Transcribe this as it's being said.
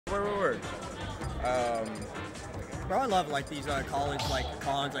Word. Bro, I love like these college like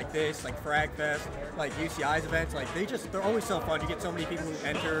cons like this, like Frag Fest, like UCI's events. Like they're always so fun. You get so many people who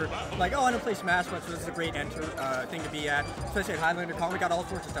enter. Like, oh, I don't play Smash Bros, so this is a great thing to be at. Especially at Highlander Con, we got all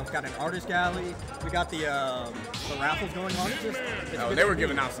sorts of stuff. We got an artist gallery. We got the raffles going on. They were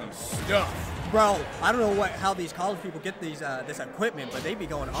giving out some stuff. Bro, I don't know how these college people get these this equipment, but they be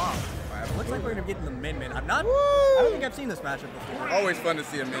going off. Looks like we're gonna be getting the Min-Min. I don't think I've seen this matchup before. Always fun to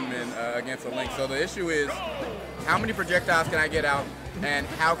see a Min-Min against a Link. So the issue is, how many projectiles can I get out, and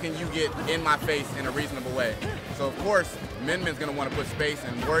how can you get in my face in a reasonable way? So of course, Min-Min's gonna want to put space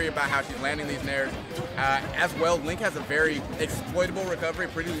and worry about how she's landing these nairs. As well, Link has a very exploitable recovery,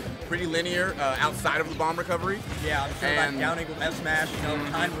 pretty linear outside of the bomb recovery. Yeah, I'm sure that downing with F smash, you know,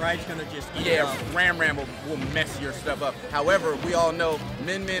 time right's gonna just eat it up. Ram will mess your stuff up. However, we all know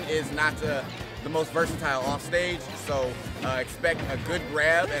Min-Min is not the most versatile off stage, so expect a good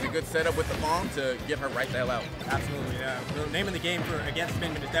grab and a good setup with the bomb to get her right the hell out. Absolutely, yeah. The name of the game for against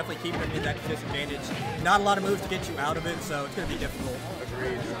Min-Min is definitely keeping her in that disadvantage. Not a lot of moves to get you out of it, so it's going to be difficult.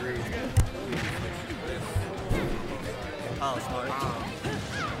 Agreed. Oh, smart.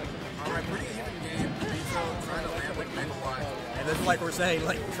 Alright, pretty even game. Bito trying to land with Min-Min. And this is like we're saying,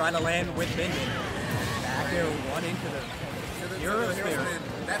 like trying to land with Min-Min. Back there, one into the Hero Spirit.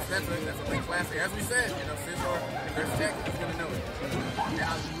 That's a big classic. As we said, you know, Scizor, if there's tech, he's going to know it. And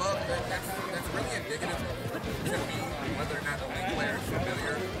I love that. That's really indicative to me, whether or not the Link player is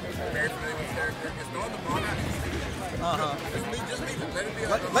very familiar with the character. Is knowing the ball not easy. Just leave it. Let it be.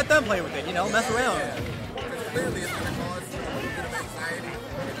 Let them play with it, you know, mess around. Because clearly it's going to cause a bit of anxiety,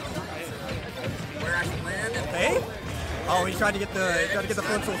 you know, where I can land. Hey? Oh, he's trying to get the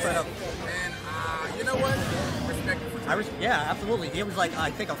front soul set up. And you know what? Yeah, absolutely. He was like,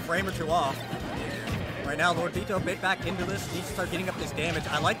 I think a frame or two off. Right now, Lord Bito bit back into this. Needs to start getting up this damage.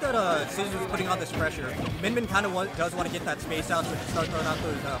 I like that Scizor's putting on this pressure. Min-Min kind of does want to get that space out so he can start throwing out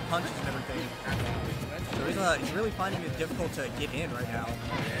those punches and everything. So he's really finding it difficult to get in right now.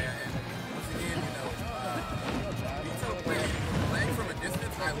 Yeah, and once again, you know, Bito playing from a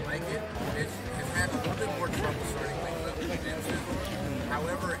distance, I like it. It's had a little bit more trouble starting things up than Scizor.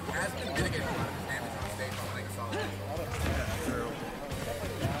 However, it has been mitigating a lot of his damage on stage by playing a solid game. Yeah, true.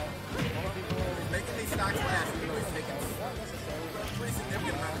 He's making these stocks last, even though he's taking a pretty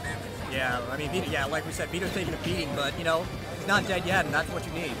significant amount of damage. Yeah, I mean, Bito, like we said, Bito's taking a beating, but, you know, he's not dead yet, and that's what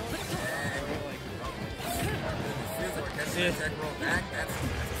you need. Scizor, check roll back, that's a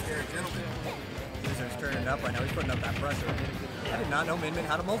scary gentleman. Scizor's turning up right now, he's putting up that pressure. I did not know Min-Min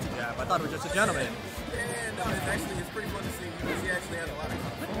had a multi-jab. I thought it was just a gentleman. Yeah, no, it's pretty fun to see. She actually has a lot of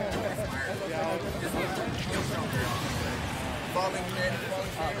falling head,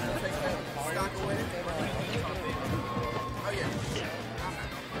 will take that stock away. Oh yeah.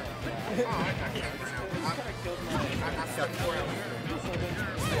 I can't burn out. I stuck 4 hours.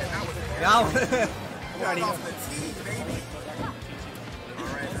 Now, walk off the TiE, baby.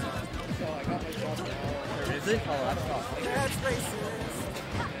 Alright, where is it? Oh, that's off. that's racist.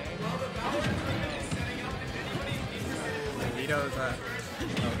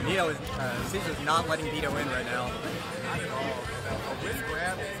 Scizor's not letting Bito in right now. Not at all. A wrist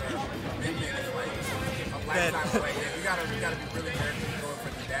grab is like a lifetime away. You gotta be really careful going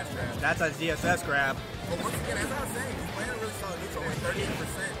for the dash grab. That's a ZSS grab. But once again, as I was saying, he's playing a really solid neutral, only 38%.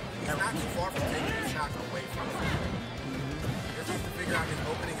 He's not too far from taking the shots away from him. He just needs to figure out his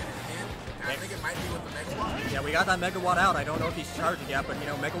opening and his hand. And I think it might be with the Megawatt. Yeah, we got that Megawatt out. I don't know if he's charging yet, but, you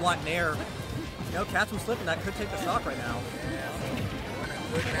know, Megawatt Nair. You know, catch him slipping. That could take the stock right now. Yeah.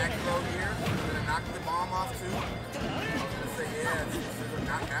 Good back throw here. I'm going to knock the bomb off too. I'm going to say, yeah, Scizor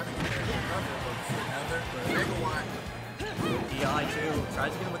not having it there to recover, but another Megawatt. TiE too.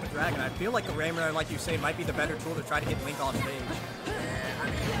 Tries to get him with the Dragon. I feel like the Raymond, like you say, might be the better tool to try to get Link off stage. Yeah, I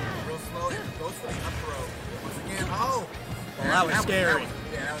mean, real slow. It goes for the up throw. Once again, oh! Well, that was scary.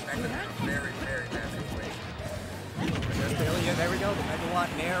 That could have been a very, very bad situation. Just barely in. There we go. The Megawatt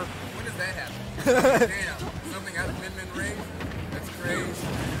Nair. When does that happen? Damn. Something out of Min-Min ring? That's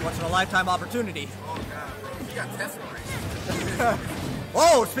crazy. Once in a lifetime opportunity. Oh, God, bro. You got Tesla ring.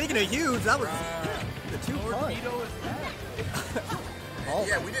 Oh, speaking of huge, that was the 2 punch. Oh.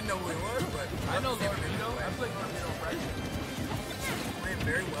 Yeah, we didn't know who he was, but I know Lord Bito. I played Lord Bito practice. Playing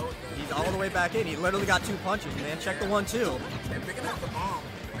very well with the... He's all the way back in. He literally got 2 punches, man. Check the 1-2. And picking up the bomb,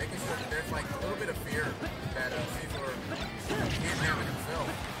 making sure that there's like a little bit of fear that Scizor can't have it himself,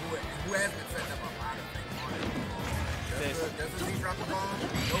 who has been setting up a lot of things on it. Doesn't he drop the bomb?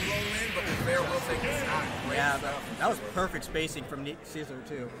 No roll in, but the fair will take the shot. Yeah, that was perfect spacing from Scizor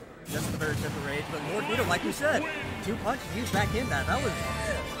too. Just the very tip of rage. But Lord Bito, like you said, 2 punches, he's back in that. That was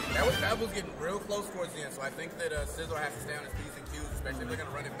That was getting real close towards the end, so I think that Scizor has to stay on his P's and Q's, especially if they're going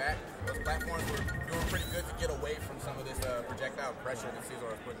to run it back. Those platforms were doing pretty good to get away from some of this projectile pressure that Scizor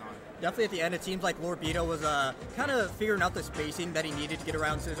was putting on. Definitely at the end, it seems like Lord Bito was kind of figuring out the spacing that he needed to get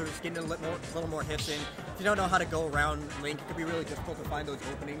around Scizor, just getting a little more hits in. If you don't know how to go around Link, it could be really difficult to find those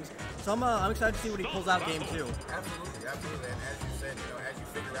openings. So I'm excited to see what he pulls out game 2. Absolutely, absolutely. And as you said, as you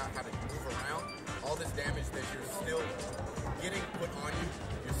figure out how to move around, all this damage that you're still getting put on you,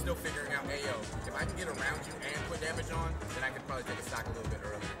 you're still figuring out, hey, yo, if I can get around you and put damage on, then I can probably take a stock a little bit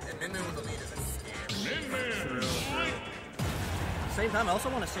earlier. And Min Min with the lead is a scam. True. At the same time, I also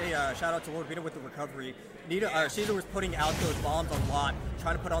want to say shout out to Lord Bito with the recovery. Scizor was putting out those bombs a lot,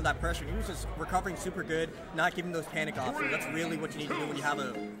 trying to put on that pressure. He was just recovering super good, not giving those panic offs. So that's really what you need to do when you have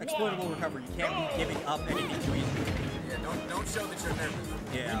an exploitable recovery. You can't be giving up anything too easily. Yeah, don't show that you're nervous.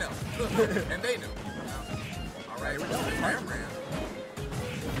 Yeah. We know. And they know. All right, we're going to Ramram.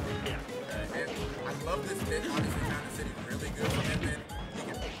 And I love this bit. Obviously, China City's really good for him. Then he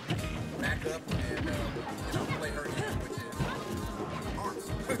can back up and play her game, which is arms.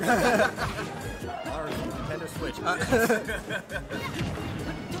 Arms, Nintendo Switch.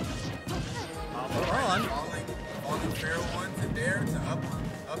 Falling fair ones in there to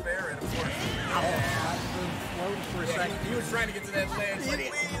up air, and of course. For a second. He was trying to get to that ledge.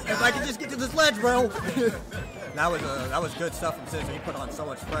 Like, if I could just get to this ledge, bro. that was good stuff from Scizor. He put on so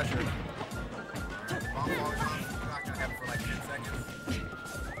much pressure. Bomb falling on. It's not gonna happen for like 10 seconds.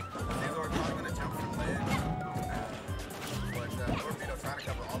 Scizor probably gonna jump from ledge. But Lord Bito trying to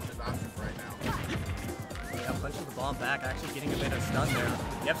cover all of his options right now. Yeah, punching the bomb back, actually getting a bit of stun there.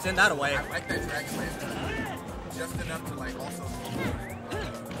 Yep, send that away. I like that Dragon Laser. Just enough to like also.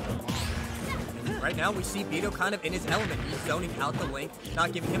 Right now, we see Bito kind of in his element. He's zoning out the Link,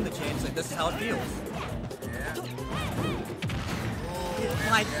 not giving him the chance, and this is how it feels. Yeah. Oh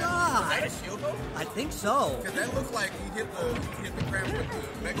my god! Was that a shield though? I think so. Because that looked like he hit the crab with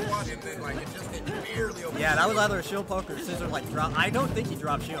the Megawatt and then like it just hit barely over. Yeah, that was either a shield poke or Scizor like drop. I don't think he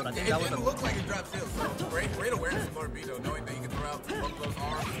dropped shield. I think that was didn't look like he dropped shield. So great awareness from Lord Bito, knowing that he can throw out both those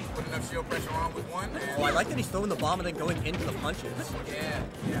arms, put enough shield pressure on with one. Oh, I like that he's throwing the bomb and then going into the punches.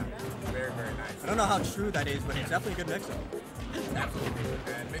 Yeah. Very, very nice. I don't know how true that is, but it's definitely a good mix-up. Absolutely.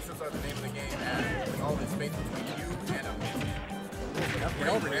 And mix-ups are the name of the game. And with all this space between you and a minion. Get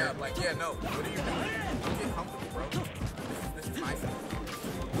over here. Like, yeah, no. What are you doing? Get comfortable, bro. This is my stuff.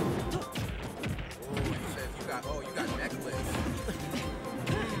 Oh, he says you got necklace.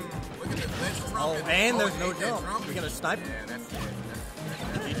 Look at this ledge trump. Oh, and there's no jump. You're gonna snipe him. Yeah, that's it.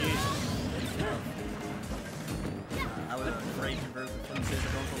 GG. That was a great conversion from Scizor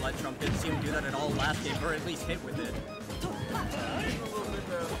going for ledge trump. Didn't seem to do that at all last game, or at least hit with it. He's a little bit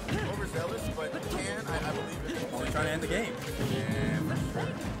overzealous, but can, I believe it. Only trying to end the game. Yeah, for sure.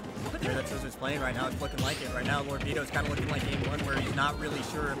 The way that Scizor's playing right now, it's looking like it. Right now, Lord Bito's kind of looking like game 1, where he's not really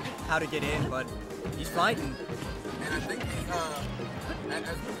sure how to get in, but he's fighting. And I think, as we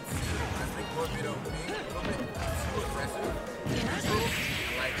can see, I think Lord Bito being a little bit too aggressive.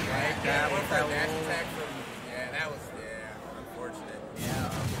 Like that was that dash attack from, that was, unfortunate. Yeah,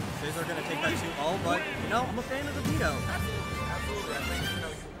 Scizor gonna take that 2-0, but, I'm a fan of the Bito. Absolutely. I think,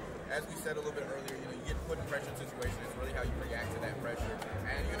 as we said a little bit earlier, you get put in pressure situations. It's really how you react to that pressure.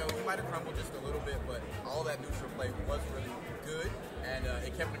 And, you might have crumbled just a little bit, but all that neutral play was really good, and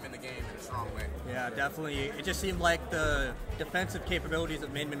it kept him in the game in a strong way. Yeah, definitely. It just seemed like the defensive capabilities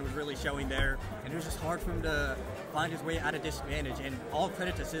of Min Min was really showing there, and it was just hard for him to find his way out of disadvantage, and all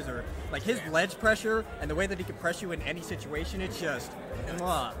credit to Scizor. Like, his ledge pressure and the way that he can press you in any situation, it's just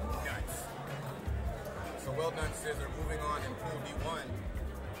nuts. So well done, Scizor. Moving on in Pool D1.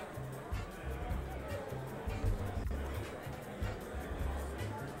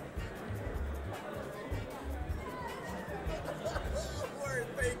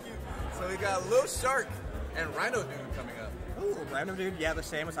 Thank you. So we got Lil Shark and Rhino Dude coming up. Ooh, Rhino Dude, yeah, the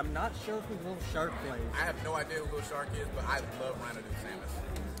Samus. I'm not sure who Lil Shark plays. I have no idea who Lil Shark is, but I love Rhino Dude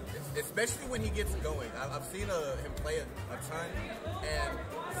Samus. Especially when he gets going. I've seen him play a ton, and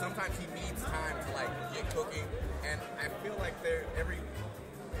sometimes he needs time to get cooking. And I feel like every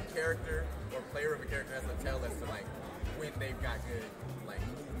character or player of a character has a tell as to when they've got good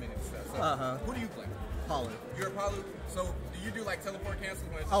movement and stuff. So who do you play? Palu. You're a Palu. So do you do cateleport cancels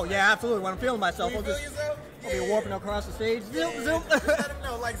when it's yeah, absolutely. When I'm feeling myself, I'll be warping across the stage. Zoom, zoom. Just let him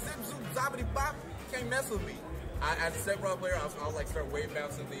know, zip, zoom, zobbity bop. Can't mess with me. As a Sephiroth player, I'll start wave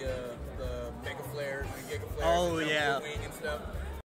bouncing the mega flares and giga flares and yeah, wing and stuff.